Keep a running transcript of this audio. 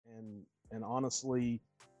and honestly,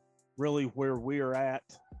 really where we are at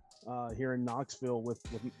here in Knoxville with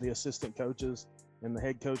the assistant coaches and the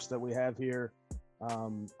head coach that we have here.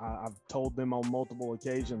 I've told them on multiple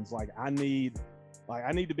occasions, like I need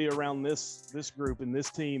to be around this group and this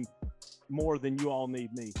team more than you all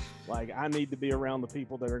need me. Like I need to be around the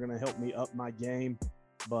people that are going to help me up my game,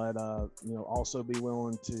 but also be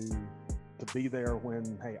willing to be there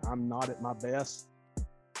when, hey, I'm not at my best,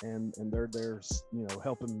 and they're there,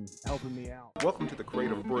 helping me out. Welcome to the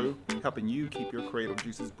Creative Brew, helping you keep your creative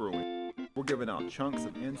juices brewing. We're giving out chunks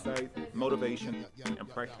of insight, motivation, and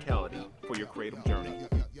practicality for your creative journey.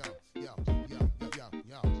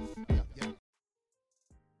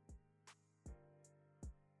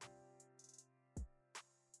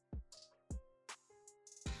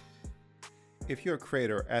 If you're a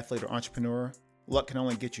creator, athlete, or entrepreneur, luck can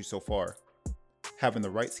only get you so far. Having the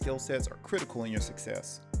right skill sets are critical in your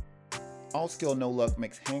success. All Skill No Luck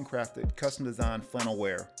makes handcrafted, custom-designed flannel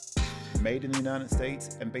wear, made in the United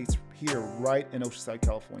States and based here right in Oceanside,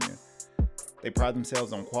 California. They pride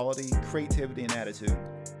themselves on quality, creativity, and attitude.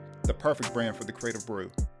 The perfect brand for the Creative Brew.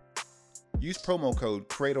 Use promo code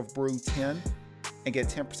CreativeBrew10 and get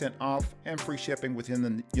 10% off and free shipping within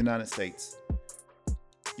the United States.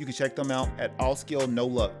 You can check them out at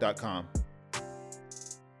allskillnoluck.com.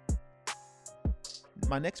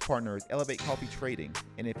 My next partner is Elevate Coffee Trading,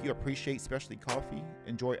 and if you appreciate specialty coffee,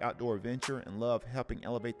 enjoy outdoor adventure, and love helping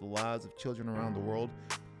elevate the lives of children around the world,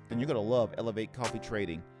 then you're going to love Elevate Coffee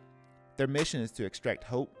Trading. Their mission is to extract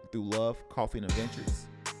hope through love, coffee, and adventures.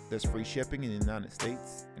 There's free shipping in the United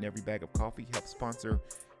States, and every bag of coffee helps sponsor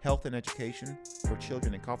health and education for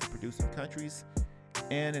children in coffee-producing countries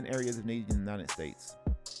and in areas of need in the United States.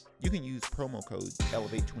 You can use promo code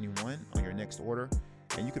ELEVATE21 on your next order,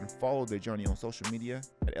 and you can follow their journey on social media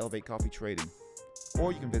at Elevate Coffee Trading.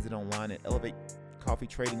 Or you can visit online at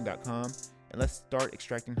elevatecoffeetrading.com, and let's start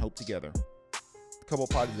extracting hope together. The Couple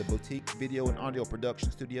Pod is a boutique video and audio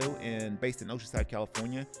production studio based in Oceanside,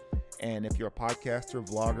 California. And if you're a podcaster,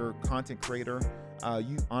 vlogger, content creator,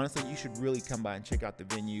 you should really come by and check out the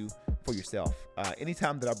venue for yourself.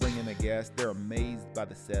 Anytime that I bring in a guest, they're amazed by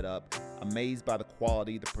the setup, amazed by the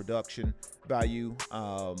quality, the production value.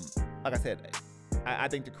 Like I said, I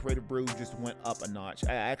think the Creative Brew just went up a notch.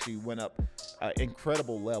 I actually went up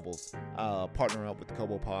incredible levels, partnering up with the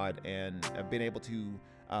Couple Pod, and I've been able to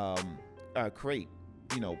create,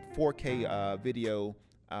 4K video.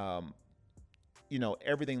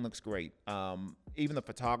 Everything looks great. Even the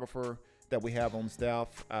photographer that we have on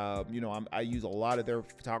staff, I use a lot of their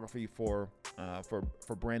photography for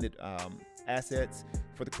branded assets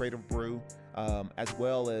for the Creative Brew, as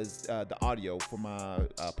well as the audio for my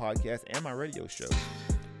podcast and my radio show.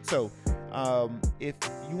 So if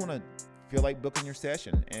you want to feel like booking your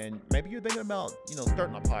session, and maybe you're thinking about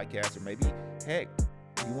starting a podcast, or maybe heck,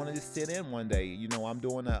 you want to just sit in one day, I'm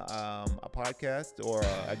doing a podcast, or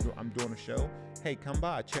I'm doing a show. Hey, come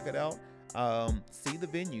by, check it out. See the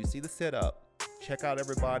venue, see the setup, check out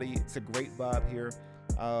everybody. It's a great vibe here.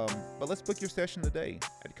 But let's book your session today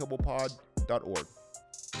at couplepod.org.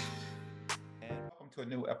 And welcome to a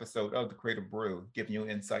new episode of the Creative Brew, giving you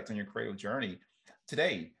insights on your creative journey.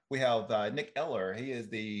 Today we have Nick Eller. He is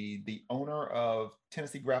the owner of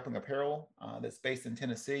Tennessee Grappling Apparel that's based in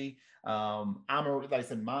Tennessee. Like I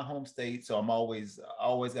said, my home state, so I'm always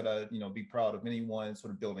gotta be proud of anyone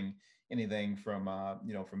sort of building anything from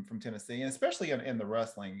Tennessee, and especially in the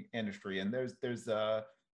wrestling industry. And there's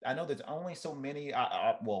I know there's only so many.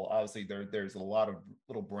 Well, obviously there's a lot of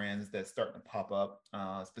little brands that's starting to pop up,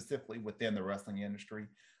 specifically within the wrestling industry.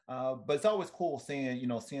 But it's always cool seeing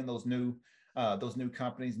those new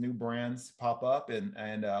companies, new brands pop up,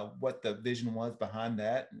 and what the vision was behind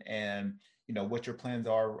that, and what your plans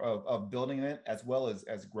are of building it as well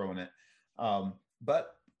as growing it.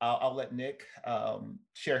 But I'll let Nick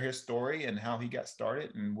share his story and how he got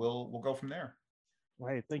started, and we'll go from there.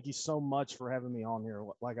 Well, hey, thank you so much for having me on here.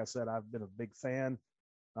 Like I said, I've been a big fan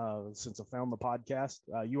since I found the podcast.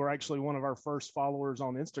 You were actually one of our first followers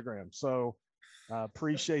on Instagram, so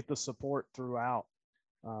appreciate the support throughout.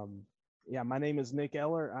 My name is Nick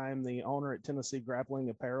Eller. I am the owner at Tennessee Grappling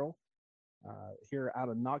Apparel here out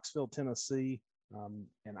of Knoxville, Tennessee,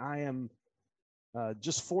 and I am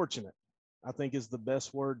just fortunate, I think, is the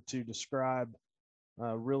best word to describe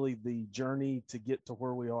really the journey to get to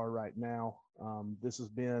where we are right now. This has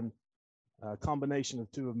been a combination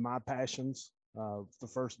of two of my passions, the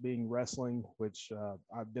first being wrestling, which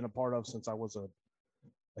I've been a part of since I was a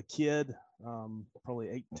kid, probably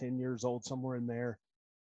 8, 10 years old, somewhere in there.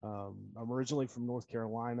 I'm originally from North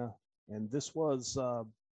Carolina, and this was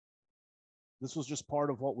just part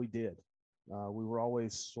of what we did. We were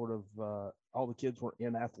always sort of, all the kids were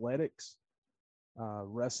in athletics.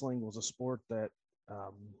 Wrestling was a sport that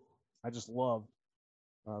um, I just loved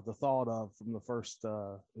the thought of from the first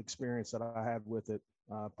experience that I had with it,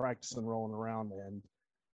 practicing rolling around. And,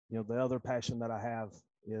 the other passion that I have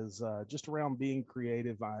is just around being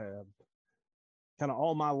creative. I kind of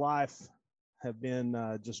all my life have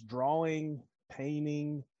been just drawing,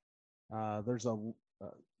 painting. There's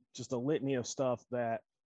just a litany of stuff that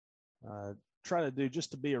uh, try to do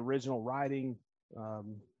just to be original writing,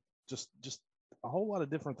 um, just a whole lot of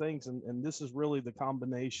different things. And this is really the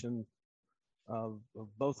combination of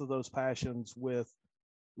both of those passions with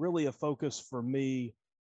really a focus for me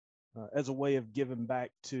as a way of giving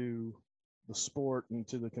back to the sport and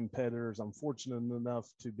to the competitors. I'm fortunate enough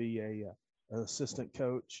to be an assistant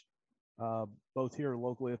coach, uh, both here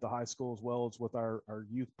locally at the high school as well as with our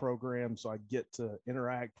youth program. So I get to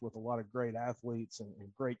interact with a lot of great athletes and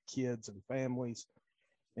great kids and families.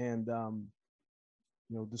 And,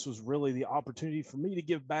 this was really the opportunity for me to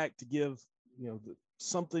give back, to give,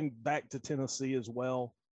 something back to Tennessee as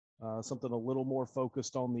well, something a little more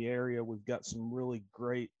focused on the area. We've got some really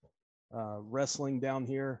great wrestling down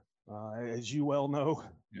here, as you well know,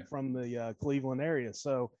 Yeah. from the Cleveland area.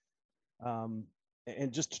 So,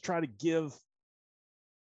 and just to try to give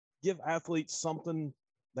athletes something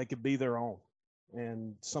they could be their own,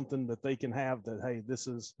 and something that they can have that, hey, this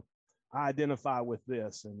is, I identify with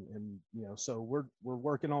this. And so we're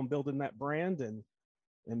working on building that brand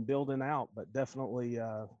and building out, but definitely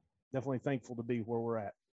thankful to be where we're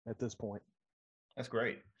at this point. That's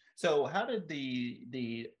great. So, how did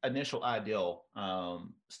the initial ideal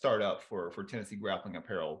start up for Tennessee Grappling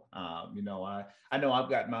Apparel? I know I've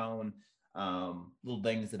got my own little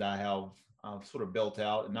things that I have sort of built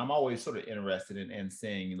out, and I'm always sort of interested in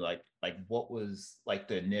seeing like what was like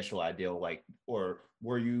the initial ideal, like, or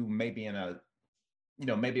were you maybe in a,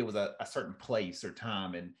 maybe it was a certain place or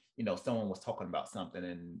time, and someone was talking about something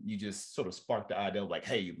and you just sort of sparked the idea of like,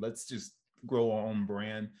 hey, let's just grow our own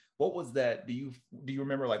brand. What was that? Do you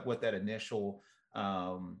remember like what that initial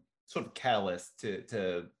sort of catalyst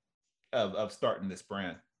to of starting this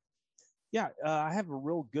brand? Yeah, I have a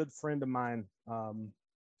real good friend of mine.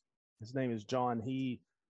 His name is John. He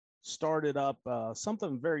started up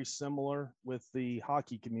something very similar with the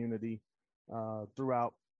hockey community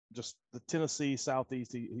throughout just the Tennessee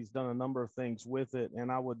Southeast. He's done a number of things with it,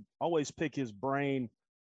 and I would always pick his brain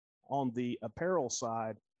on the apparel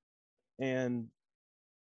side. And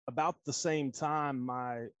about the same time,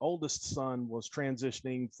 my oldest son was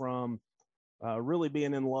transitioning from really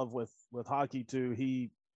being in love with hockey to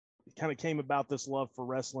he kind of came about this love for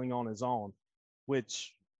wrestling on his own,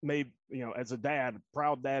 which made, as a dad,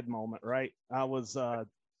 proud dad moment, right? I was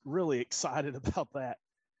really excited about that.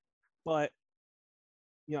 But,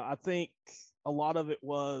 I think a lot of it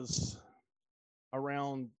was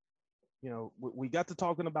around, we got to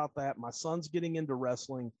talking about that. My son's getting into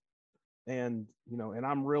wrestling, and, and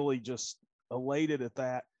I'm really just elated at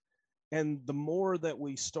that. And the more that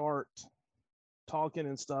we start talking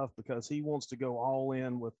and stuff, because he wants to go all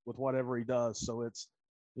in with whatever he does. So it's,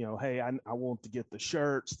 hey, I want to get the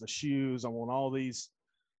shirts, the shoes, I want all these,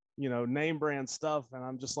 name brand stuff. And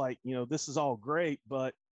I'm just like, this is all great,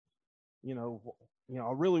 but you know,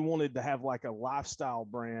 I really wanted to have like a lifestyle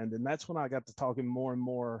brand. And that's when I got to talking more and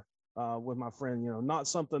more with my friend, not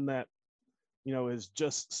something that, is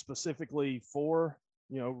just specifically for,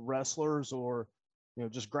 wrestlers or,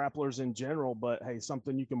 just grapplers in general, but hey,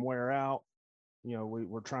 something you can wear out.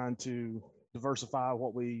 We're trying to diversify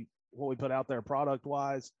what we put out there product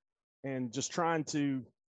wise, and just trying to,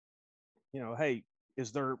 hey,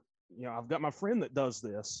 is there, I've got my friend that does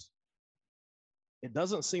this. It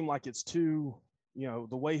doesn't seem like it's too, the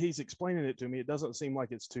way he's explaining it to me, it doesn't seem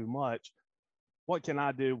like it's too much. What can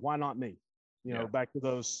I do? Why not me? Yeah. Back to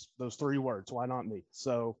those three words, why not me?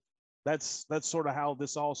 So that's sort of how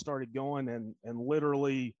this all started going. And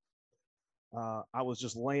literally, I was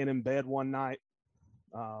just laying in bed one night,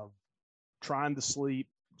 trying to sleep,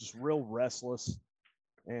 just real restless,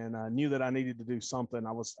 and I knew that I needed to do something.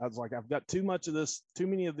 I was like, I've got too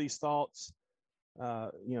many of these thoughts,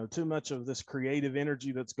 too much of this creative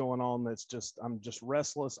energy that's going on. I'm just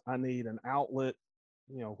restless. I need an outlet.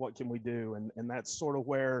 What can we do? And that's sort of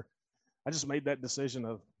where I just made that decision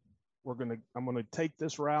of I'm gonna take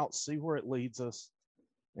this route, see where it leads us,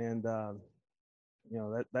 and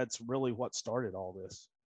that's really what started all this.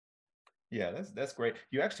 Yeah, that's great.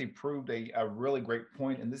 You actually proved a really great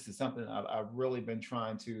point, and this is something I've really been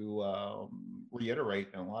trying to reiterate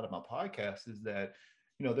in a lot of my podcasts. Is that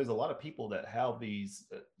there's a lot of people that have these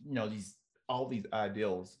these all these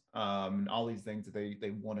ideals, and all these things that they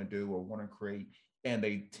want to do or want to create, and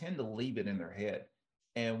they tend to leave it in their head.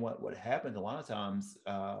 And what happens a lot of times,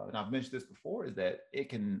 and I've mentioned this before, is that it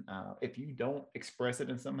can, if you don't express it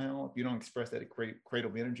in somehow, if you don't express that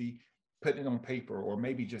creative energy, putting it on paper, or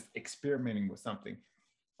maybe just experimenting with something,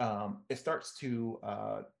 it starts to,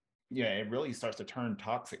 yeah, it really starts to turn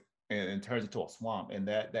toxic, and turns into a swamp. And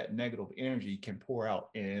that negative energy can pour out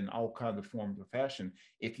in all kinds of forms of fashion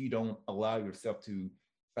if you don't allow yourself to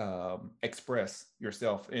express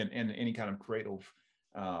yourself in any kind of creative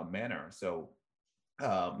manner. So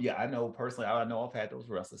yeah, I know personally, I know I've had those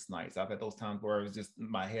restless nights. I've had those times where it's just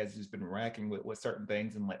my head's just been racking with certain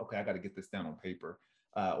things, and like, okay, I got to get this down on paper,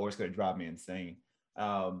 or it's going to drive me insane.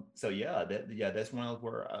 So yeah, that's one of those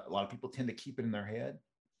where a lot of people tend to keep it in their head,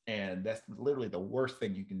 and that's literally the worst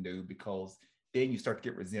thing you can do, because then you start to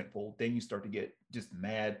get resentful, then you start to get just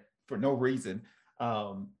mad for no reason,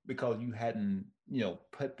 because you hadn't,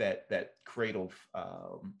 put that creative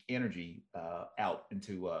energy out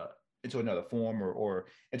into another form, or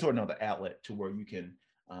into another outlet, to where you can,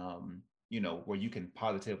 where you can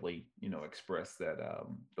positively, express that,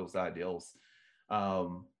 those ideals.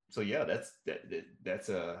 So yeah, that's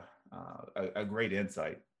a great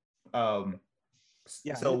insight. Um,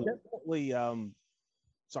 Yeah, and it so definitely.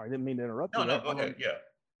 Sorry, I didn't mean to interrupt no, you no, there. go ahead.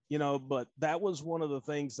 Yeah. But that was one of the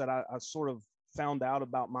things that I sort of found out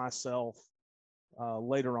about myself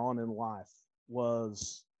later on in life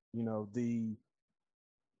was, the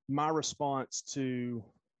my response to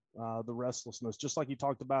the restlessness, just like you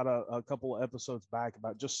talked about a couple of episodes back,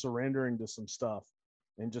 about just surrendering to some stuff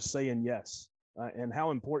and just saying yes, and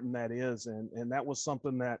how important that is. And that was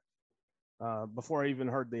something that before I even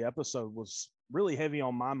heard the episode was really heavy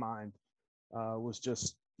on my mind. Was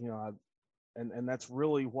just, and that's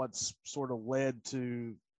really what's sort of led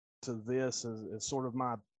to this as sort of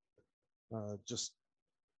my just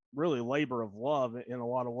really labor of love in a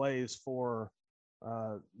lot of ways for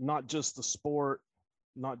not just the sport,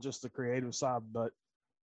 not just the creative side, but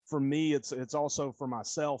for me, it's also for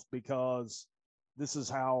myself, because this is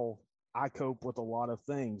how I cope with a lot of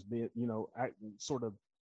things. Be it, I sort of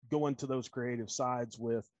go into those creative sides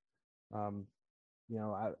with, um,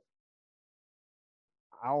 I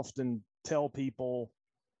often tell people,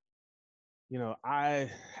 I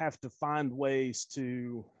have to find ways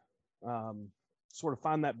to um, sort of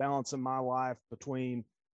find that balance in my life between,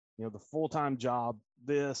 the full-time job,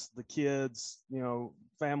 the kids,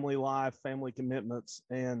 family life, family commitments.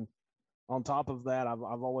 And on top of that, I've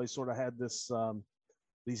always sort of had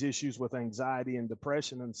these issues with anxiety and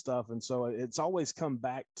depression and stuff. And so it's always come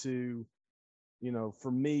back to,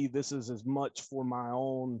 for me, this is as much for my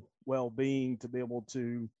own well-being to be able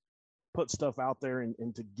to put stuff out there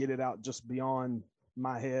and to get it out just beyond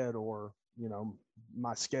my head, or,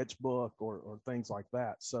 my sketchbook, or things like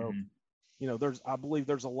that. So, Mhm. I believe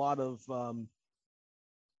there's a lot of,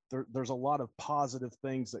 there's a lot of positive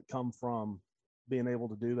things that come from being able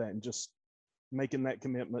to do that, and just making that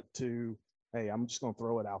commitment to, hey, I'm just going to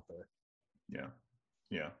throw it out there. Yeah.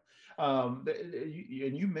 Yeah.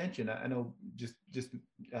 And you mentioned, I know, just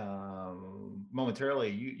momentarily,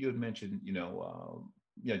 you had mentioned,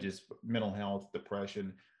 just mental health,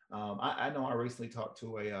 depression. I know I recently talked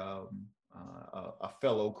to a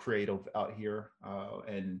fellow creative out here,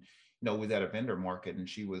 and was at a vendor market, and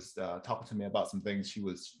she was talking to me about some things she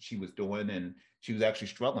was doing, and she was actually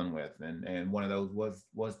struggling with, and one of those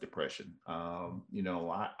was depression.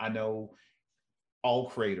 I know all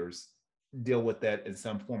creators deal with that in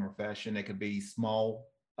some form or fashion. It could be small,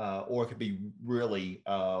 or it could be really,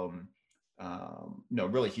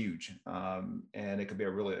 really huge, and it could be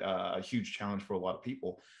a huge challenge for a lot of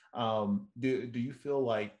people. Do you feel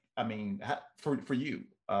like, I mean, for you,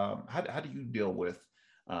 how do you deal with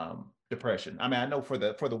depression? I mean, I know for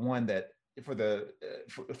the one that for the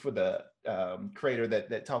creator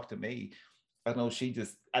that talked to me, I know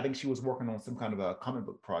I think she was working on some kind of a comic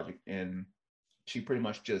book project, and she pretty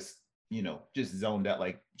much just zoned out.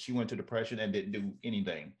 Like, she went to depression and didn't do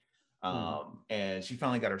anything. Mm-hmm. And she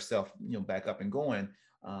finally got herself, back up and going.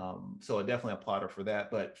 So I definitely applaud her for that.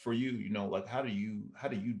 But for you, like, how do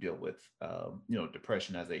you deal with,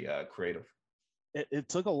 depression as a creative? It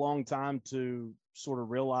took a long time to sort of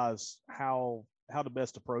realize how to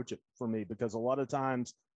best approach it for me, because a lot of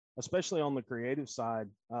times, especially on the creative side,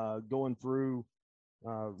 going through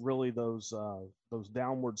really those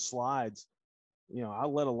downward slides, I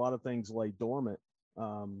let a lot of things lay dormant,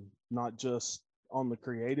 not just on the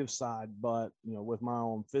creative side, but with my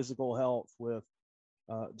own physical health, with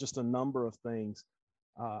just a number of things.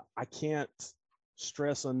 I can't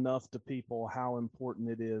stress enough to people how important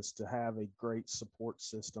it is to have a great support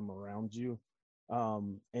system around you,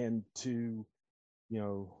 and to,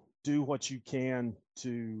 do what you can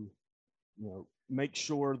to, make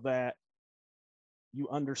sure that you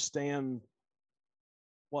understand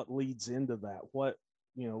what leads into that. What,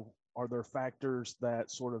 are there factors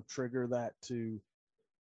that sort of trigger that to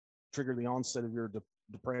trigger the onset of your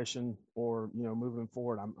depression, or, moving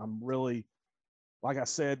forward. I'm really, like I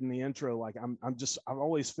said in the intro, like I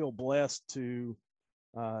always feel blessed to,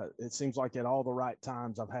 it seems like at all the right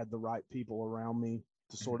times, I've had the right people around me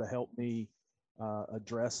to sort of help me,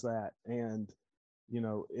 address that. And,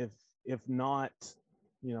 if not,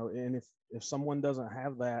 and if someone doesn't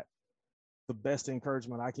have that, the best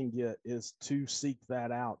encouragement I can get is to seek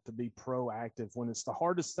that out, to be proactive when it's the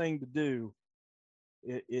hardest thing to do.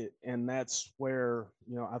 And that's where,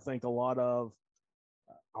 I think a lot of,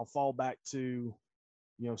 I'll fall back to,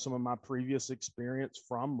 some of my previous experience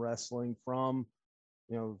from wrestling, from,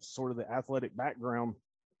 sort of the athletic background.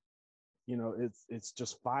 It's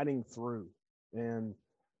just fighting through, and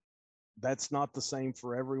that's not the same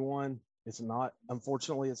for everyone. It's not,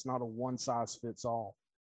 unfortunately, it's not a one size fits all.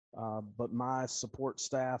 But my support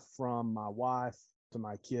staff, from my wife to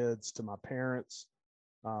my kids to my parents,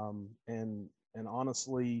 and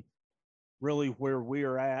honestly, really where we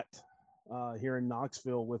are at, here in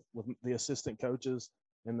Knoxville with the assistant coaches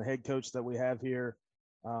and the head coach that we have here.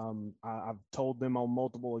 I've told them on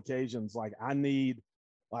multiple occasions, like I need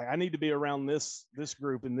to be around this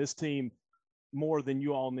group and this team more than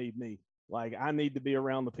you all need me. Like I need to be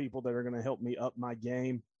around the people that are going to help me up my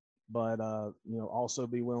game, but also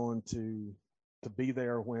be willing to be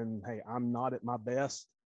there when, hey, I'm not at my best,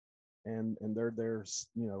 and they're there,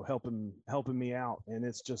 helping me out. And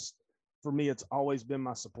it's just, for me, it's always been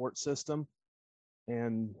my support system.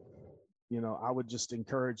 And I would just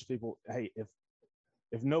encourage people, hey, if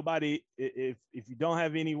nobody, if you don't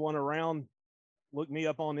have anyone around, look me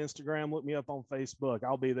up on Instagram, look me up on Facebook.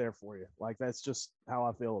 I'll be there for you. Like, that's just how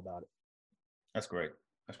I feel about it. That's great.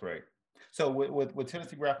 That's great. So with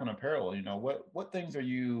Tennessee Grappling Apparel, what things are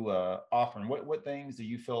you offering? What things do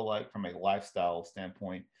you feel like, from a lifestyle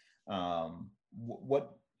standpoint?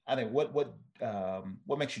 What I think what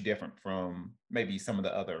makes you different from maybe some of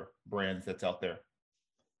the other brands that's out there?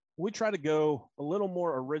 We try to go a little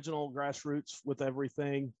more original, grassroots with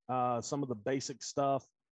everything. Some of the basic stuff,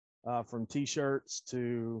 from t-shirts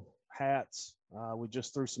to hats. We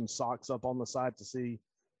just threw some socks up on the site to see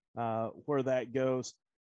where that goes.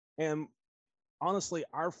 And honestly,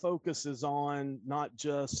 our focus is on not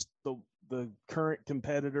just the current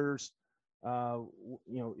competitors.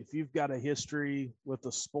 If you've got a history with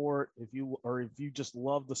the sport, if you just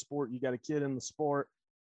love the sport, you got a kid in the sport,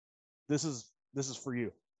 this is for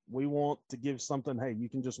you. We want to give something, hey, you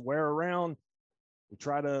can just wear around. We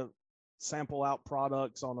try to sample out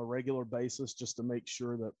products on a regular basis just to make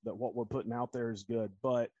sure that what we're putting out there is good.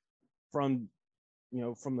 But from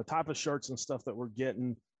the type of shirts and stuff that we're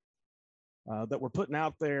getting, that we're putting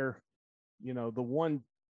out there, the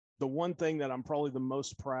one thing that I'm probably the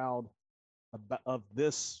most proud of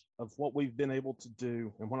what we've been able to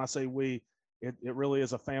do. And when I say we, it really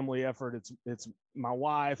is a family effort. It's my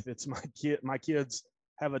wife, it's my kids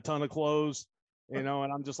have a ton of clothes, and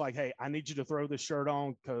I'm just like, hey, I need you to throw this shirt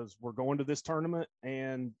on because we're going to this tournament,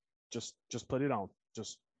 and just put it on.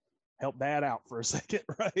 Just help dad out for a second,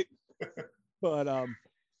 right? But I've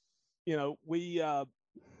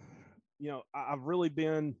really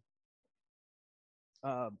been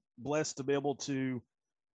blessed to be able to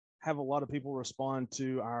have a lot of people respond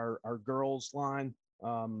to our girls line.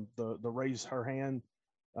 The raise her hand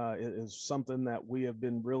is something that we have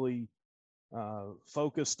been really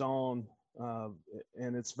focused on,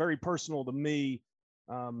 and it's very personal to me.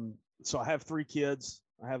 So I have 3 kids.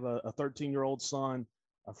 I have a 13-year-old son,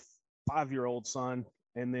 a 5-year-old son,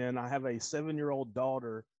 and then I have a 7-year-old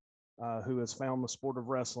daughter who has found the sport of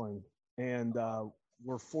wrestling. And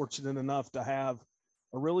we're fortunate enough to have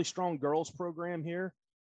a really strong girls program here,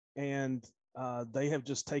 and they have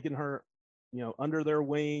just taken her, under their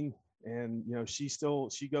wing. And she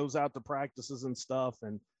goes out to practices and stuff,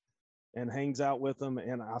 and hangs out with them.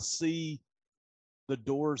 And I see the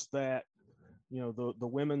doors that the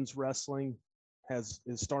women's wrestling is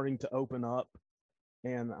starting to open up,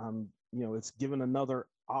 and it's given another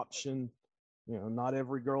option. Not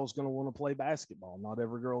every girl's going to want to play basketball, not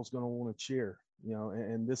every girl's going to want to cheer,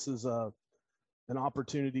 and this is an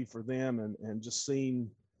opportunity for them. And just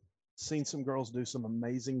seeing some girls do some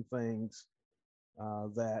amazing things,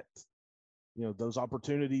 that those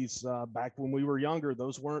opportunities, back when we were younger,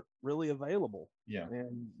 those weren't really available. Yeah.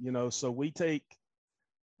 And so we take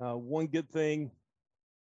one good thing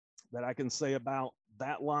that I can say about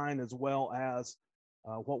that line, as well as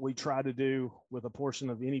what we try to do with a portion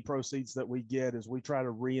of any proceeds that we get is we try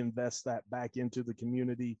to reinvest that back into the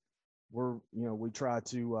community. We try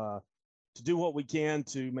to do what we can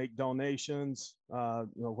to make donations,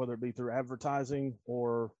 whether it be through advertising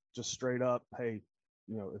or just straight up, hey,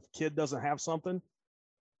 if a kid doesn't have something,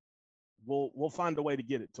 we'll find a way to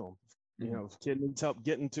get it to them. Mm-hmm. If a kid needs help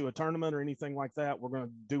getting to a tournament or anything like that, we're going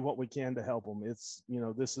to do what we can to help them. It's,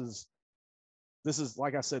 this is,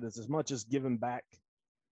 like I said, it's as much as giving back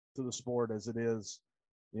to the sport as it is,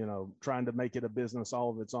 trying to make it a business all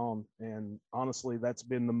of its own. And honestly, that's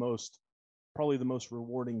been probably the most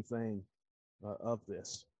rewarding thing of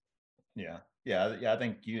this. Yeah. I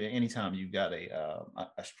think anytime you got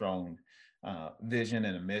a strong vision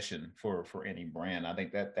and a mission for any brand, I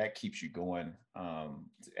think that keeps you going.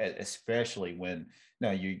 Especially when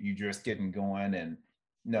you just getting going, and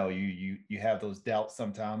you have those doubts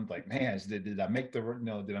sometimes, like, man, did I make the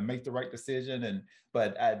right decision? And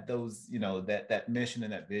but those that mission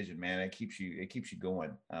and that vision, man, it keeps you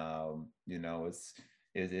going.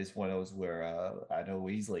 It's one of those where I know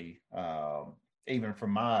easily. Even from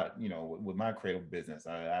my, with my creative business,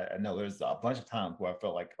 I know there's a bunch of times where I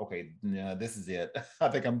felt like, okay, this is it. I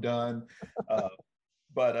think I'm done.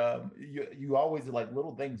 But you always, like,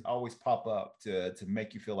 little things always pop up to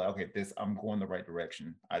make you feel like, okay, I'm going the right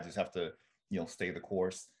direction. I just have to, stay the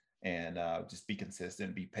course and just be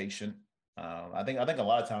consistent, be patient. I think a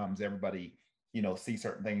lot of times everybody, see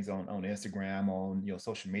certain things on Instagram, on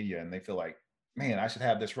social media, and they feel like, man, I should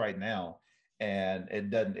have this right now. And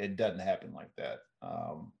it doesn't happen like that.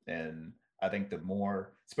 And I think the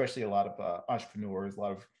more, especially a lot of entrepreneurs, a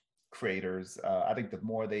lot of creators, I think the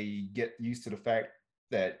more they get used to the fact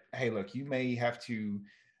that, hey, look, you may have to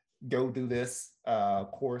go through this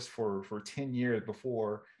course for 10 years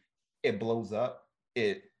before it blows up.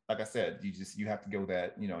 Like I said, you have to go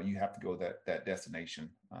that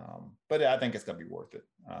destination. But I think it's gonna be worth it.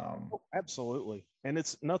 Absolutely.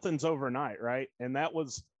 And nothing's overnight, right? And that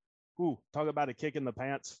was, talk about a kick in the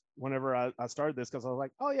pants whenever I started this, because I was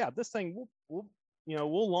like, oh yeah, this thing, we'll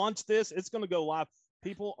launch this. It's going to go live.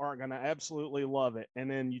 People are going to absolutely love it. And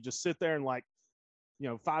then you just sit there and, like,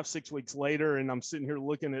 5-6 weeks later, and I'm sitting here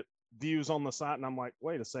looking at views on the site, and I'm like,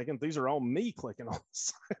 wait a second, these are all me clicking on the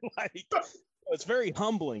site. Like, it's very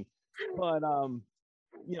humbling, but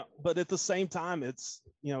but at the same time, it's,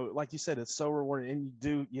 like you said, it's so rewarding,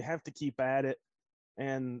 and you have to keep at it.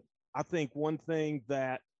 And I think one thing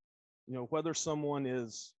that, whether someone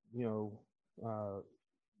is,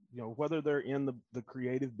 whether they're in the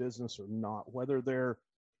creative business or not, whether they're,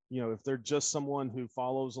 if they're just someone who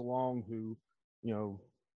follows along, who,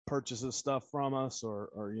 purchases stuff from us,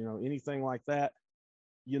 or anything like that,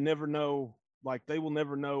 you never know, like, they will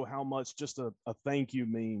never know how much just a thank you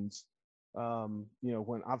means.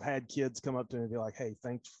 When I've had kids come up to me and be like, hey,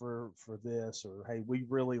 thanks for this, or hey, we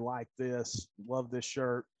really like this, love this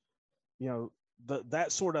shirt,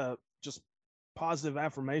 that sort of just positive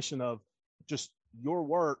affirmation of just your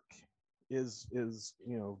work is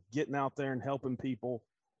getting out there and helping people.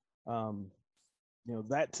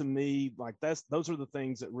 That to me, like, those are the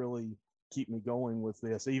things that really keep me going with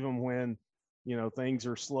this, even when things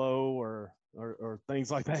are slow or things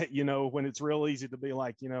like that. When it's real easy to be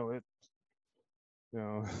like,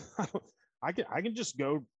 I can just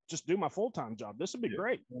go do my full-time job. This would be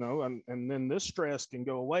great, and then this stress can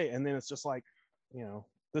go away, and then it's just like,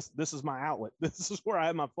 this is my outlet. This is where I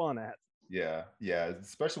have my fun at. Yeah,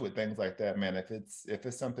 especially with things like that, man. If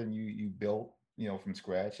it's something you built, from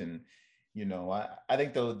scratch, and I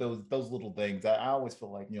think those little things. I always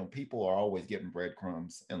feel like people are always getting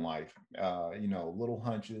breadcrumbs in life. Little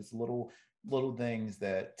hunches, little things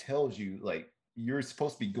that tells you, like, you're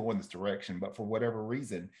supposed to be going this direction, but for whatever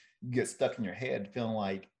reason, you get stuck in your head feeling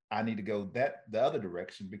like, I need to go the other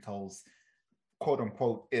direction because, quote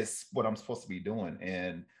unquote, it's what I'm supposed to be doing.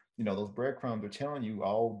 And those breadcrumbs are telling you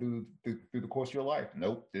all through the course of your life,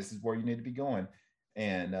 nope, this is where you need to be going.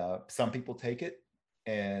 And some people take it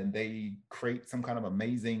and they create some kind of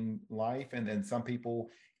amazing life, and then some people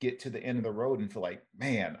get to the end of the road and feel like,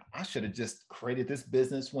 man, I should have just created this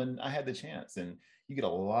business when I had the chance. And you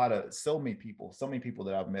get so many people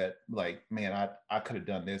that I've met, like, man, I could have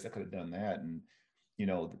done this, I could have done that. And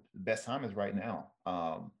the best time is right now.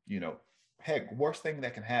 Heck, worst thing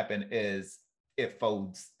that can happen is it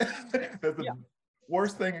folds. That's the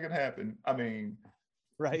worst thing that can happen. I mean,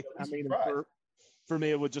 right. I mean, for me,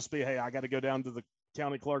 it would just be, hey, I got to go down to the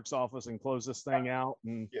county clerk's office and close this thing out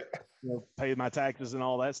and pay my taxes and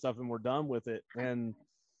all that stuff, and we're done with it. And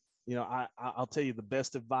I'll tell you, the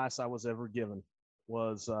best advice I was ever given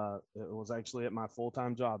it was actually at my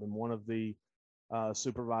full-time job, and one of the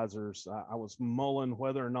supervisors, I was mulling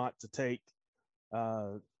whether or not to take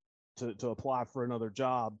uh, to apply for another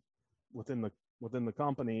job within the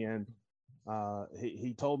company, and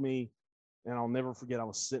he told me, and I'll never forget. I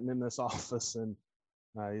was sitting in this office, and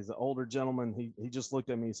he's an older gentleman. He just looked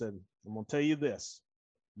at me. He said, "I'm going to tell you this: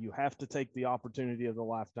 you have to take the opportunity of the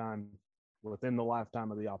lifetime within the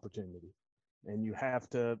lifetime of the opportunity, and you have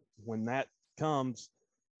to, when that comes,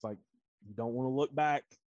 it's like you don't want to look back.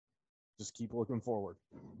 Just keep looking forward."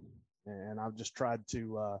 And I've just tried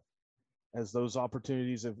to, as those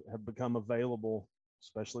opportunities have become available,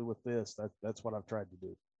 especially with this, that's what I've tried to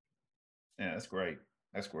do. Yeah, that's great.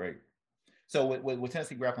 That's great. So with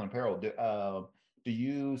Tennessee Grappling Apparel, do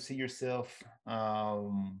you see yourself,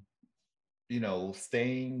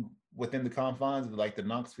 staying within the confines of like the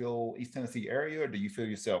Knoxville, East Tennessee area, or do you feel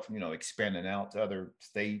yourself, expanding out to other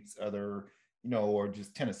states, or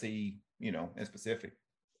just Tennessee, in specific?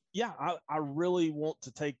 Yeah, I really want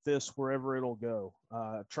to take this wherever it'll go.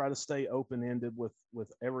 Try to stay open ended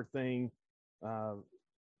with everything uh,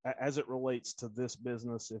 as it relates to this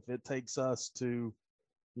business. If it takes us to,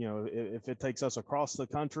 if it takes us across the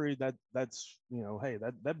country, that's hey,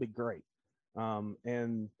 that'd be great.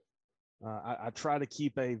 And I try to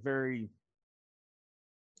keep a very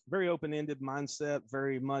very open ended mindset,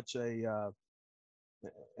 very much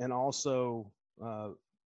and also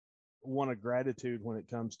one of gratitude when it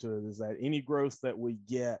comes to it, is that any growth that we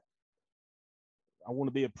get, I want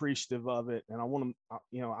to be appreciative of it. And I want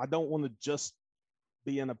to, I don't want to just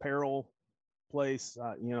be an apparel place.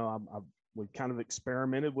 We've kind of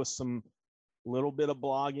experimented with some little bit of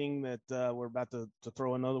blogging that we're about to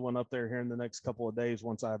throw another one up there here in the next couple of days,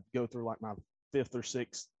 once I go through like my 5th or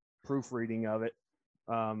 6th proofreading of it,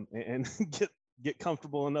 and get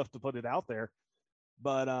comfortable enough to put it out there.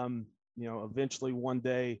 But eventually one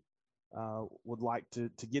day would like to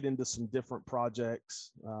get into some different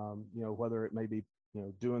projects, whether it may be,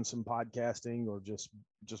 doing some podcasting, or just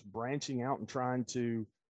branching out and trying to,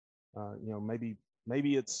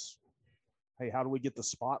 maybe it's, hey, how do we get the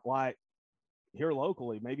spotlight here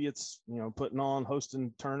locally? Maybe it's, putting on,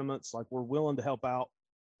 hosting tournaments. Like, we're willing to help out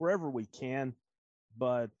wherever we can,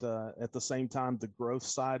 but at the same time, the growth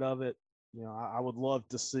side of it, I would love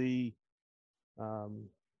to see,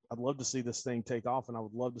 I'd love to see this thing take off, and I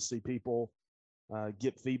would love to see people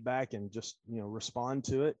get feedback and just, respond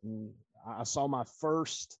to it. And I saw my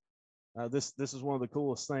first, this is one of the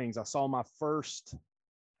coolest things. I saw my first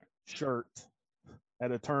shirt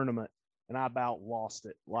at a tournament, and I about lost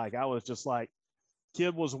it. Like, I was just like,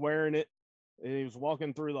 kid was wearing it, and he was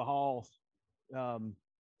walking through the hall. And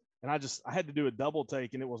I had to do a double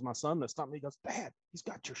take, and it was my son that stopped me. He goes, "Dad, he's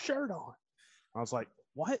got your shirt on." I was like,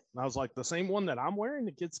 "What?" And I was like, "The same one that I'm wearing."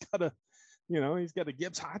 The kid's got he's got a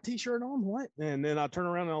Gibbs High t-shirt on. What? And then I turned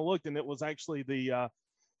around and I looked, and it was actually the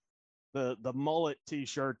mullet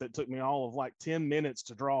t-shirt that took me all of like 10 minutes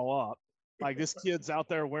to draw up. Like, this kid's out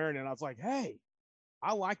there wearing it. I was like, "Hey,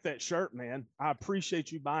 I like that shirt, man. I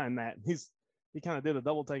appreciate you buying that." He kind of did a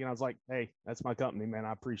double take, and I was like, "Hey, that's my company, man.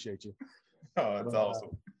 I appreciate you." Oh, that's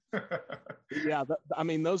awesome. Yeah. I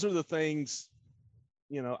mean, those are the things,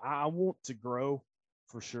 I want to grow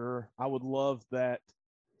for sure. I would love that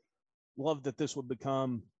this would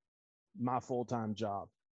become my full-time job.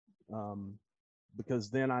 Because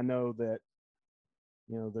then I know that,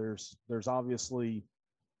 there's obviously,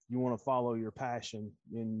 you want to follow your passion,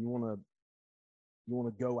 and you want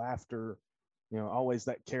to go after, always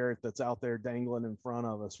that carrot that's out there dangling in front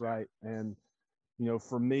of us. Right. And,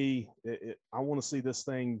 for me, I want to see this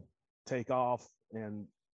thing take off, and,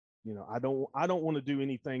 I don't want to do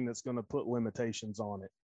anything that's going to put limitations on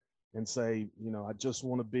it and say, I just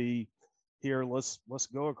want to be here. Let's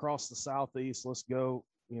go across the Southeast. Let's go,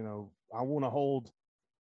 I want to hold,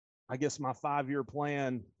 I guess my 5-year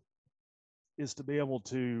plan is to be able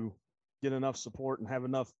to get enough support and have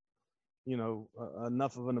enough,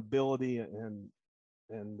 enough of an ability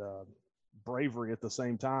and bravery at the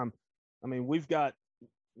same time. I mean, we've got,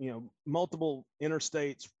 multiple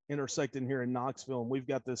interstates intersecting here in Knoxville, and we've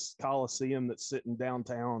got this Coliseum that's sitting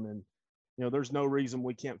downtown, and, there's no reason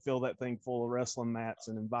we can't fill that thing full of wrestling mats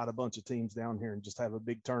and invite a bunch of teams down here and just have a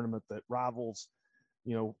big tournament that rivals,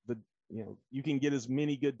 you can get as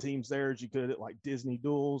many good teams there as you could at like Disney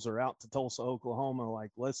Duels or out to Tulsa, Oklahoma.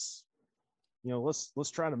 Like, let's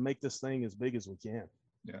try to make this thing as big as we can.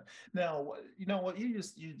 Yeah. Now, you know what, you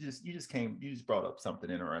just brought up something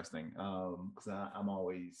interesting. Because I'm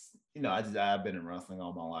always, I've been in wrestling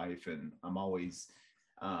all my life, and I'm always,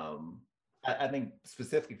 I think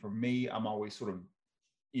specifically for me, I'm always sort of,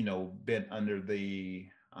 been under the,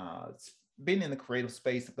 being in the creative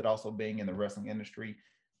space, but also being in the wrestling industry,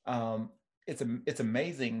 um, it's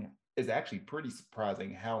amazing. It's actually pretty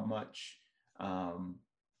surprising how much, um,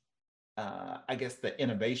 I guess, the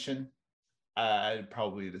innovation.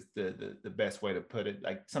 Probably the best way to put it.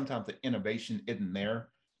 Like sometimes the innovation isn't there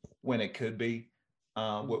when it could be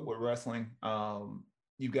with wrestling.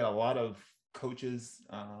 You've got a lot of coaches,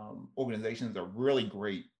 organizations are really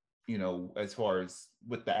great, as far as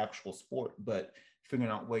with the actual sport, but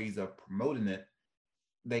figuring out ways of promoting it,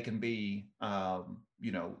 they can be,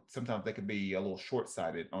 sometimes they can be a little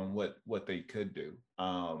short-sighted on what they could do.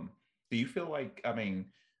 Do you feel like, I mean,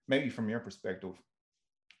 maybe from your perspective,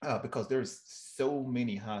 because there's so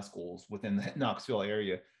many high schools within the Knoxville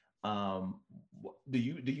area, um, do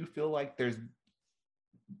you feel like there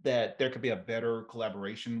could be a better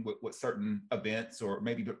collaboration with certain events, or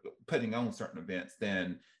maybe putting on certain events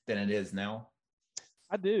than it is now?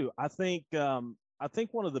 I do. I think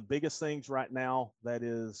one of the biggest things right now that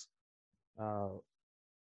is uh,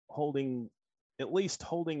 holding, at least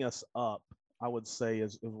holding us up, I would say,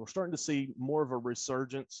 is we're starting to see more of a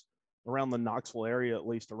resurgence around the Knoxville area, at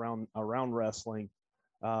least around wrestling.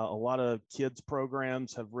 A lot of kids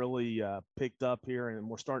programs have really picked up here, and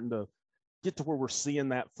we're starting to get to where we're seeing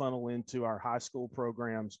that funnel into our high school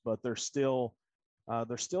programs. But there's still a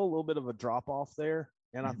little bit of a drop off there,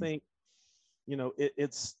 and I Mhm. think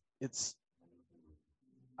it's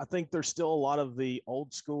I think there's still a lot of the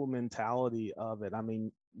old school mentality of it. I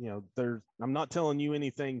mean, I'm not telling you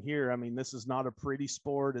anything here. I mean, this is not a pretty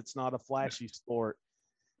sport. It's not a flashy sport.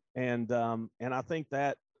 And I think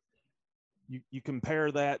that you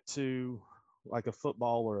compare that to like a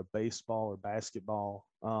football or a baseball or basketball.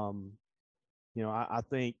 I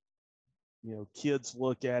think, kids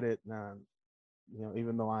look at it and,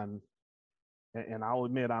 even though and I'll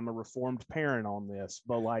admit I'm a reformed parent on this,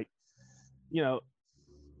 but like, you know,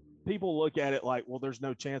 people look at it like, well, there's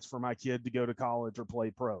no chance for my kid to go to college or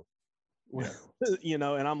play pro. Yeah.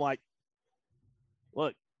 And I'm like,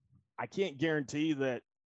 look, I can't guarantee that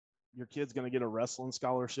your kid's going to get a wrestling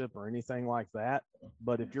scholarship or anything like that.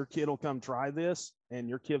 But if your kid will come try this and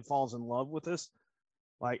your kid falls in love with this,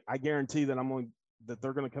 like I guarantee that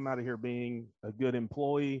they're going to come out of here being a good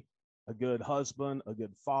employee, a good husband, a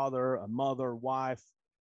good father, a mother, wife.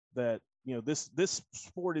 That this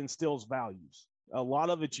sport instills values. A lot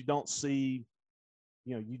of it you don't see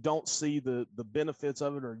the benefits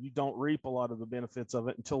of it, or you don't reap a lot of the benefits of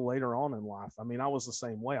it until later on in life. I mean, I was the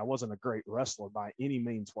same way. I wasn't a great wrestler by any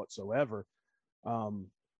means whatsoever. um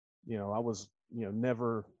I was,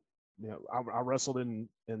 never, I wrestled in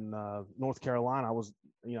North Carolina. I was,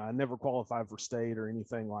 I never qualified for state or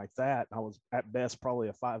anything like that. I was at best probably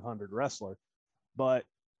a 500 wrestler, but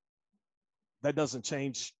that doesn't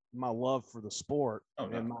change my love for the sport Oh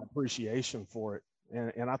no. and my appreciation for it.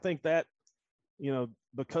 And I think that,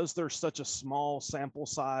 because there's such a small sample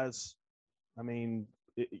size, I mean,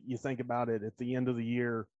 you think about it at the end of the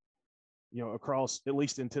year, across, at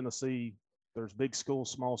least in Tennessee, there's big school,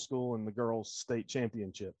 small school, and the girls' state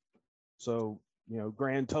championship. So,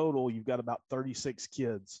 grand total, you've got about 36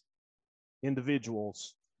 kids,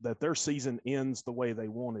 individuals, that their season ends the way they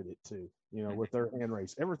wanted it to, with their hand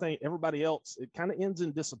race. Everybody else, it kind of ends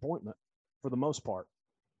in disappointment for the most part.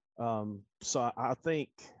 So I think,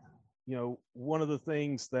 one of the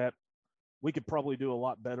things that we could probably do a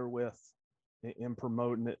lot better with in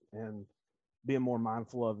promoting it and being more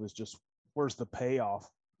mindful of is just where's the payoff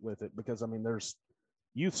with it? Because I mean, there's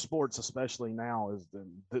youth sports, especially now, is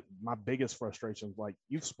my biggest frustration. Like,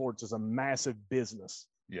 youth sports is a massive business.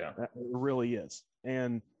 Yeah. It really is.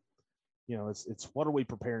 And, it's what are we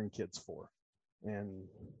preparing kids for? And,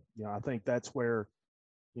 I think that's where,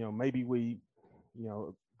 maybe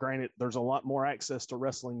granted, there's a lot more access to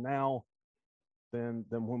wrestling now than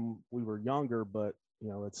when we were younger, but,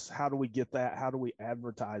 it's how do we get that? How do we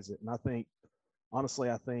advertise it? And I think, honestly,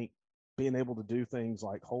 being able to do things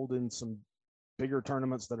like holding some bigger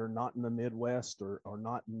tournaments that are not in the Midwest, or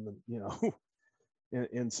not in the,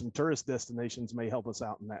 in some tourist destinations, may help us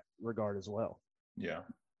out in that regard as well. Yeah.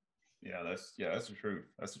 That's the truth.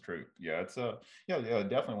 That's the truth. Yeah, it's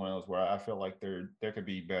definitely one of those where I feel like there could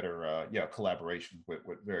be better collaboration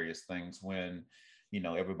with various things when,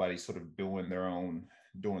 everybody's sort of doing their own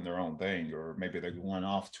thing, or maybe they're going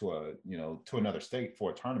off to another state for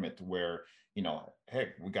a tournament, to where,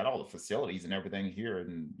 heck, we got all the facilities and everything here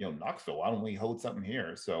in, Knoxville. Why don't we hold something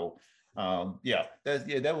here? So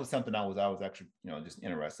that was something I was actually, just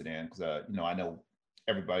interested in, because I know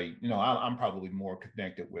everybody, I'm probably more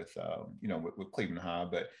connected with Cleveland High,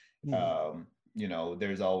 but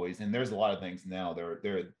there's always, and there's a lot of things now.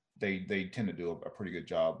 They tend to do a pretty good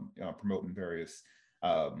job promoting various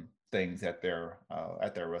things at their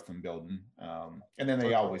wrestling building. And then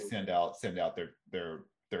they always send out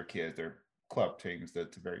their kids, their club teams to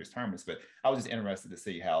various tournaments. But I was just interested to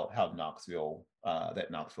see how Knoxville,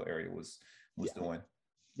 that Knoxville area was Yeah. doing.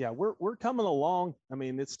 Yeah, we're coming along. I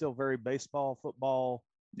mean, it's still very baseball, football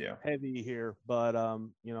heavy here, but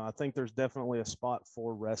I think there's definitely a spot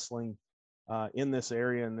for wrestling in this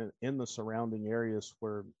area and in the surrounding areas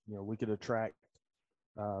where we could attract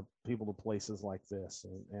people to places like this,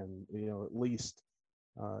 and at least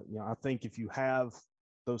I think if you have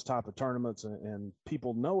those type of tournaments and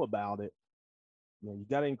people know about it, you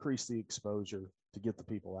got to increase the exposure to get the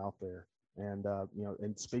people out there. And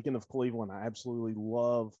and speaking of Cleveland, I absolutely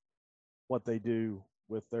love what they do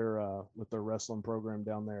with their wrestling program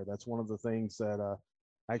down there. That's one of the things that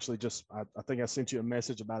actually I think I sent you a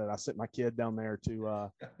message about it. I sent my kid down there to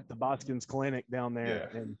the Boskins Clinic down there,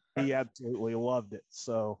 and he absolutely loved it.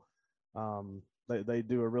 So they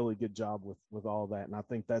do a really good job with all that, and I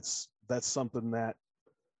think that's something that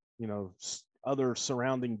other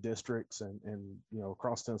surrounding districts and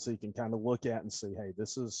across Tennessee can kind of look at and see, hey,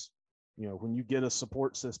 this is when you get a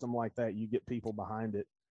support system like that, you get people behind it.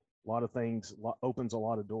 A lot of things opens a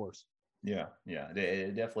lot of doors. Yeah,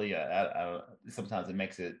 it definitely. Sometimes it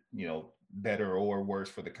makes it better or worse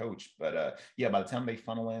for the coach, but by the time they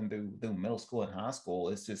funnel in through middle school and high school,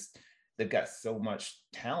 it's just they've got so much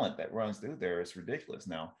talent that runs through there. It's ridiculous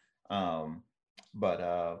now.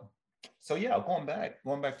 But so going back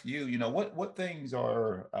to you, what things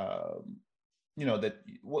are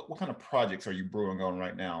what kind of projects are you brewing on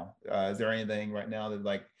right now? Is there anything right now that,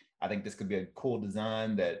 like, I think this could be a cool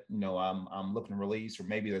design that I'm looking to release, or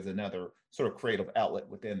maybe there's another sort of creative outlet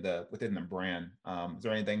within the brand? Is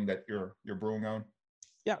there anything that you're brewing on?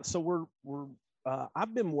 Yeah, so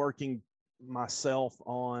I've been working myself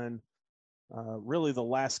on really the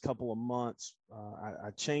last couple of months.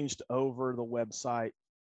 I changed over the website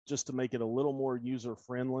just to make it a little more user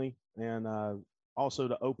friendly, and also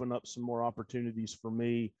to open up some more opportunities for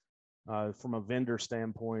me from a vendor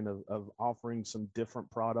standpoint of offering some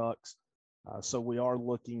different products. So we are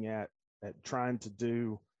looking at trying to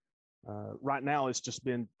do, right now it's just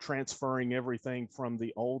been transferring everything from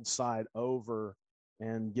the old side over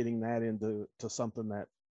and getting that into something that,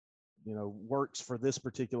 works for this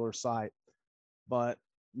particular site. But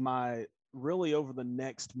really over the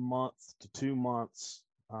next month to 2 months,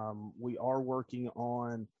 we are working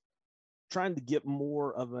on trying to get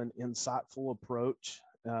more of an insightful approach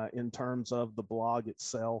in terms of the blog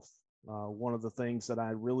itself. One of the things that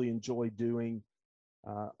I really enjoy doing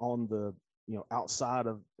on the outside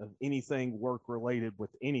of anything work related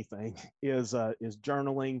with anything is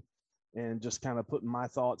journaling and just kind of putting my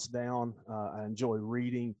thoughts down. I enjoy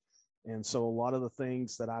reading, and so a lot of the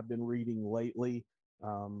things that I've been reading lately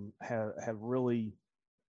have really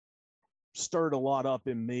stirred a lot up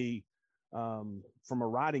in me from a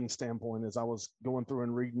writing standpoint as I was going through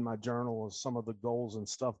and reading my journal of some of the goals and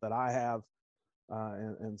stuff that I have,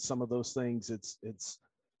 and some of those things.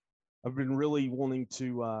 I've been really wanting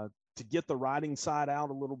to get the writing side out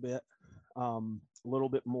a little bit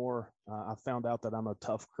more. I found out that I'm a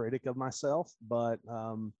tough critic of myself, but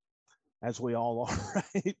as we all are,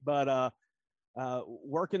 right? But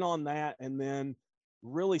working on that, and then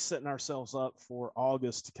really setting ourselves up for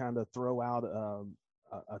August to kind of throw out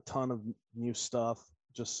a ton of new stuff,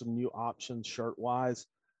 just some new options shirt wise.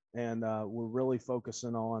 And we're really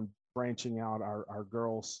focusing on branching out our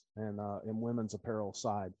girls and women's apparel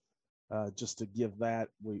side, just to give that,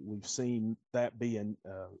 we've seen that gain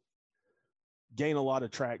a lot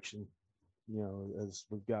of traction, as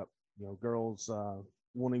we've got, girls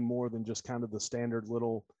wanting more than just kind of the standard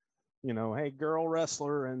little, hey, girl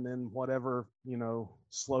wrestler, and then whatever,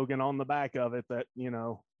 slogan on the back of it that,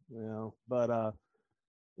 but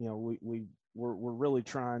we're really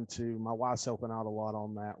trying to, my wife's helping out a lot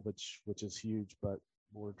on that, which is huge, but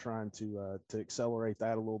we're trying to accelerate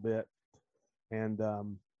that a little bit, and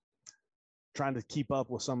trying to keep up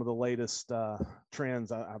with some of the latest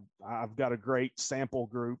trends. I've got a great sample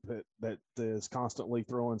group that is constantly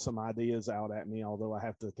throwing some ideas out at me, although I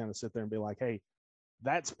have to kind of sit there and be like, hey,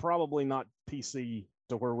 that's probably not PC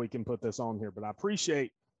to where we can put this on here, but I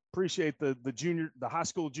appreciate the high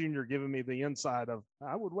school junior giving me the insight of,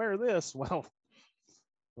 I would wear this. Well,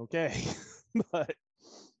 okay. But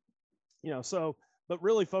but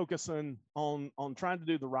really focusing on trying to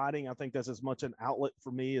do the writing. I think that's as much an outlet for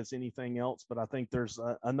me as anything else, but I think there's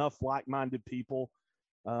enough like-minded people,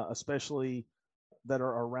 especially that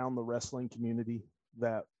are around the wrestling community,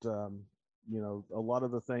 that a lot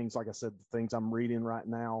of the things, like I said, the things I'm reading right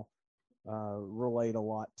now relate a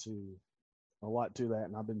lot to that,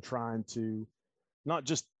 and I've been trying to not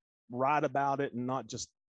just write about it and not just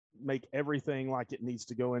make everything like it needs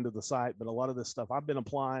to go into the site, but a lot of this stuff I've been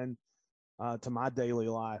applying to my daily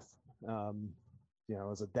life,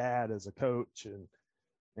 as a dad, as a coach,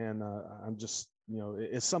 and I'm just,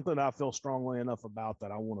 it's something that I feel strongly enough about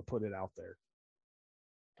that I want to put it out there.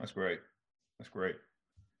 That's great. That's great.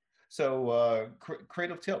 So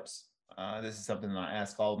creative tips. This is something that I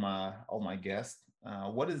ask all my guests.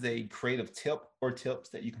 What is a creative tip or tips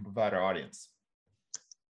that you can provide our audience?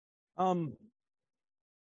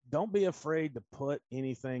 Don't be afraid to put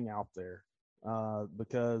anything out there,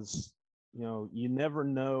 because you never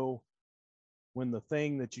know when the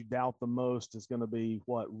thing that you doubt the most is going to be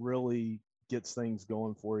what really gets things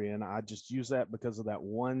going for you. And I just use that because of that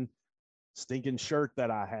one stinking shirt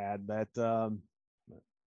that I had. That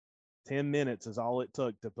 10 minutes is all it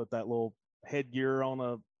took to put that little headgear on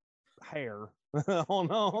a hair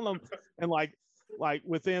on them, and like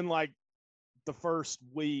within like the first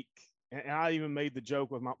week. And I even made the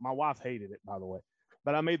joke with my wife, hated it, by the way,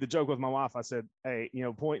 but I made the joke with my wife. I said, hey,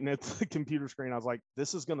 pointing at the computer screen, I was like,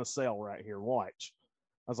 this is going to sell right here. Watch.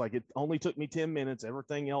 I was like, it only took me 10 minutes.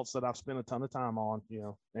 Everything else that I've spent a ton of time on,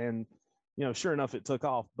 and, sure enough, it took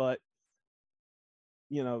off. But,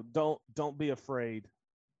 don't be afraid.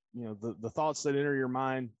 The thoughts that enter your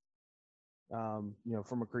mind,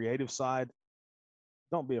 from a creative side,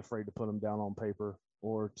 don't be afraid to put them down on paper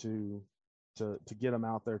or to get them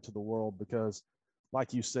out there to the world, because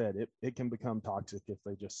like you said, it can become toxic if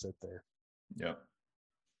they just sit there. Yeah,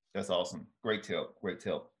 that's awesome. Great tip. Great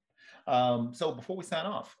tip. So before we sign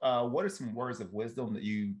off, what are some words of wisdom that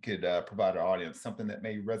you could provide our audience? Something that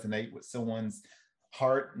may resonate with someone's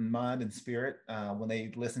heart and mind and spirit when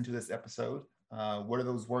they listen to this episode. What are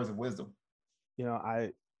those words of wisdom?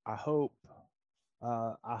 I hope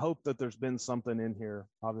that there's been something in here,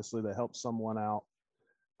 obviously, that helps someone out.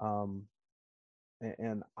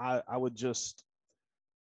 And I would just,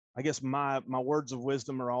 I guess my words of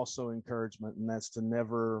wisdom are also encouragement, and that's to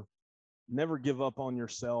never give up on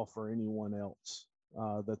yourself or anyone else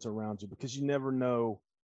that's around you, because you never know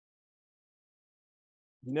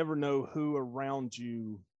who around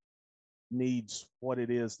you needs what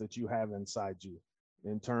it is that you have inside you,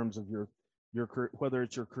 in terms of your whether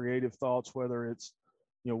it's your creative thoughts, whether it's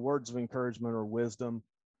words of encouragement or wisdom.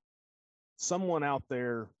 Someone out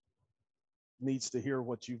there needs to hear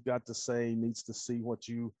what you've got to say, needs to see what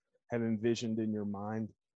you have envisioned in your mind.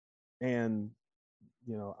 And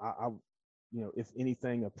I if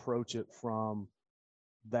anything, approach it from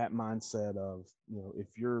that mindset of, if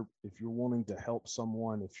you're wanting to help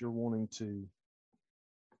someone, if you're wanting to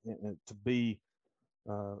be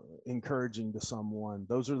encouraging to someone,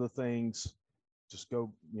 those are the things. Just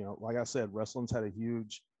go, like I said, wrestling's had a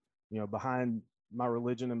huge, behind my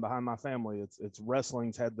religion and behind my family, it's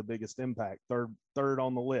wrestling's had the biggest impact, third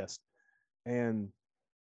on the list. And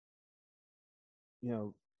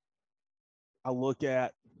I look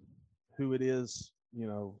at who it is,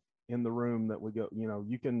 in the room that we go,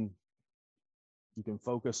 you can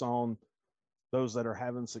focus on those that are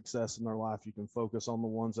having success in their life. You can focus on the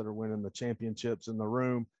ones that are winning the championships in the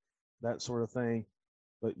room, that sort of thing.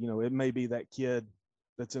 But, it may be that kid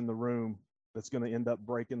that's in the room that's going to end up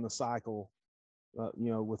breaking the cycle,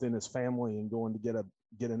 within his family, and going to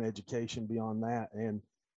get an education beyond that. And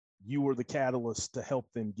you were the catalyst to help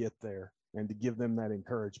them get there and to give them that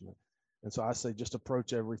encouragement. And so I say, just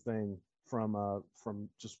approach everything from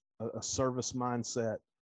just a service mindset,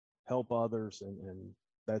 help others. And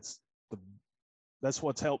that's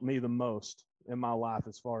what's helped me the most in my life.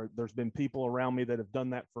 As far as there's been people around me that have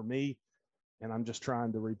done that for me, and I'm just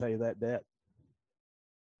trying to repay that debt.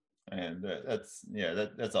 And that's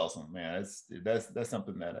awesome, man. That's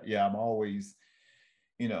something that, yeah, I'm always,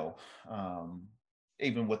 even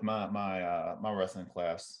with my wrestling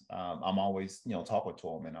class, I'm always, talking to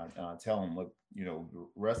them, and I tell them, look,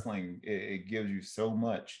 wrestling, it gives you so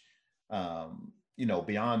much,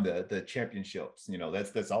 beyond the championships.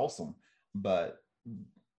 That's awesome. But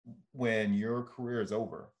when your career is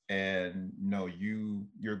over and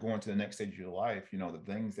you're going to the next stage of your life, the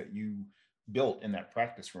things that you built in that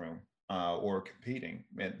practice room or competing,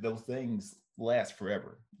 and those things last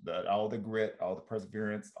forever. All the grit, all the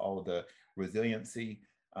perseverance, all the resiliency,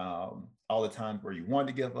 all the times where you wanted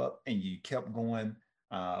to give up and you kept going,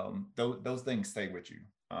 those things stay with you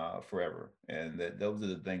forever. And those are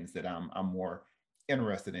the things that I'm more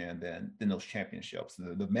interested in than those championships.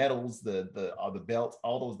 The medals, the belts,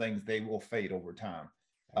 all those things, they will fade over time.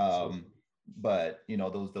 But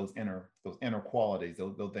those inner qualities,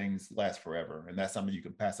 those things last forever, and that's something you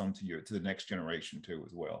can pass on to the next generation too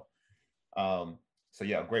as well. So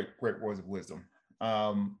yeah, great words of wisdom.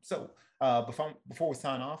 Before we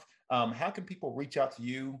sign off, how can people reach out to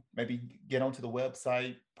you? Maybe get onto the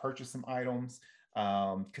website, purchase some items,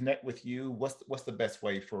 connect with you. What's the best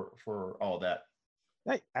way for all that?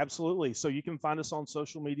 Hey, absolutely. So you can find us on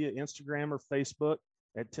social media, Instagram or Facebook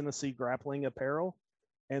at Tennessee Grappling Apparel.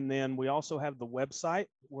 And then we also have the website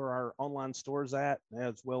where our online store is at,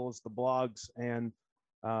 as well as the blogs and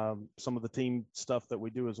some of the team stuff that we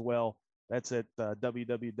do as well. That's at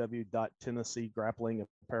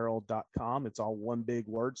www.tennesseegrapplingapparel.com. It's all one big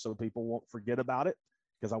word, so people won't forget about it,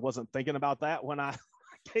 because I wasn't thinking about that when I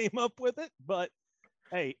came up with it. But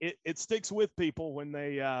hey, it sticks with people when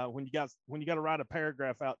they when you got to write a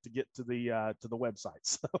paragraph out to get to the website.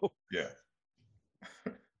 So Yeah.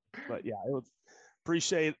 but yeah, it was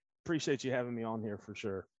appreciate you having me on here for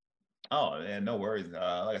sure. Oh, and no worries.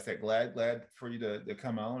 Like I said, glad for you to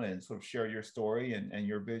come on and sort of share your story and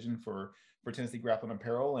your vision for Tennessee Grappling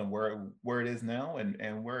Apparel and where it is now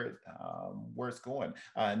and where it's going.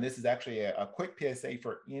 And this is actually a quick PSA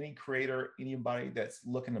for any creator, anybody that's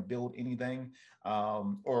looking to build anything,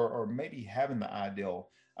 or maybe having the ideal,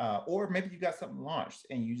 or maybe you got something launched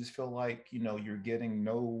and you just feel like you're getting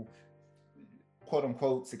no quote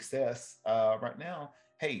unquote success right now.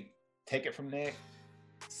 Hey, take it from Nick.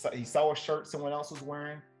 He saw a shirt someone else was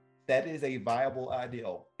wearing. That is a viable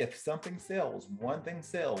ideal. If something sells, one thing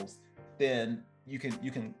sells, then you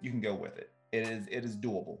can go with it. It is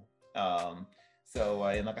doable. And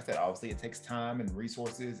like I said, obviously it takes time and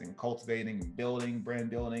resources and cultivating and building,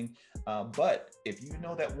 brand building. But if you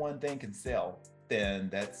know that one thing can sell, then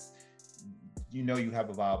that's you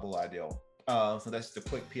have a viable ideal. So that's just a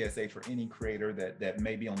quick PSA for any creator that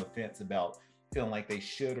may be on the fence about feeling like they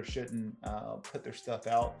should or shouldn't put their stuff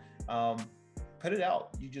out. Put it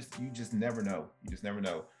out. You just never know. You just never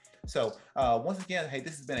know. So once again, hey,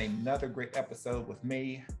 this has been another great episode with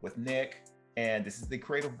me, with Nick, and this is the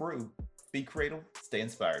Creative Brew. Be creative, stay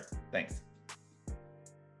inspired. Thanks.